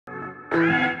What's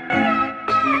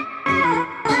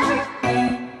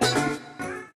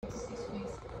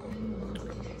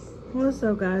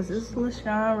up, guys? It's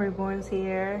LaShawn Reborn's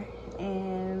here,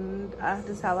 and I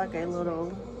just have like a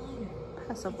little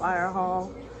pacifier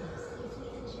haul.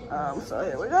 So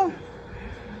here we go.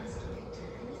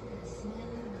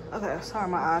 Okay, sorry,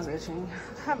 my eyes are itching.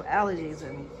 I have allergies,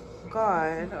 and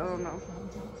God, I don't know.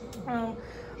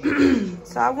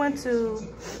 So I went to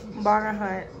Bargain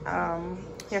Hunt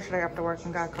yesterday after work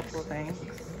and got a couple of things.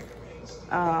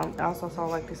 I also saw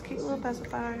like these cute little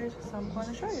pacifiers, so I'm going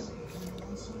to show you.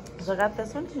 So I got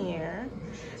this one here.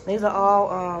 These are all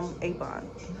Avant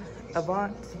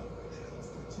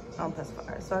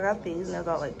pacifiers. So I got these, and they're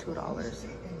about like $2.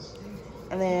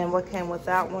 And then what came with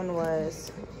that one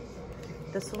was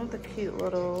this one with the cute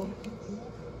little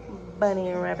bunny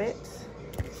and rabbit.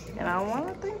 And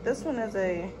I think this one is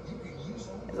a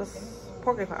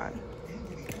porcupine.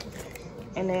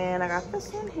 And then I got this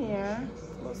one here,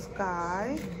 little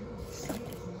sky.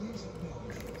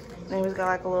 Then we've got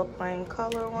like a little plain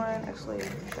color one. Actually,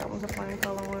 that one's a plain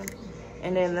color one.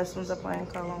 And then this one's a plain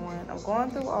color one. I'm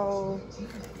going through all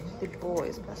the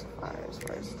boys pacifiers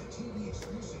first.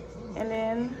 And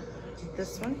then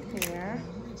this one here.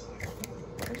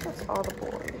 I think that's all the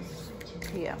boys.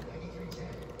 Yeah.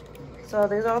 So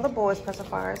these are all the boys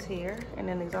pacifiers here. And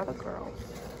then these are the girls.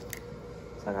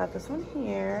 So I got this one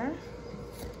here.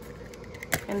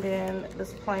 And then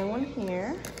this plain one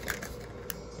here.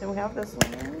 Then we have this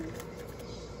one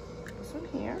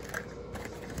here.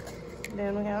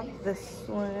 Then we have this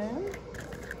one.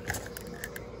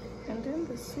 And then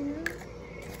this one.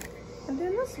 And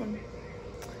then this one.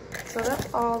 So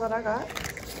that's all that I got.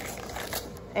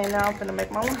 And now I'm gonna make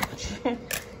my lunch and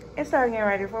start getting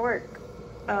ready for work.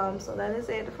 So that is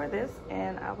it for this.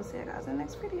 And I will see you guys in the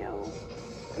next video.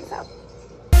 Peace out.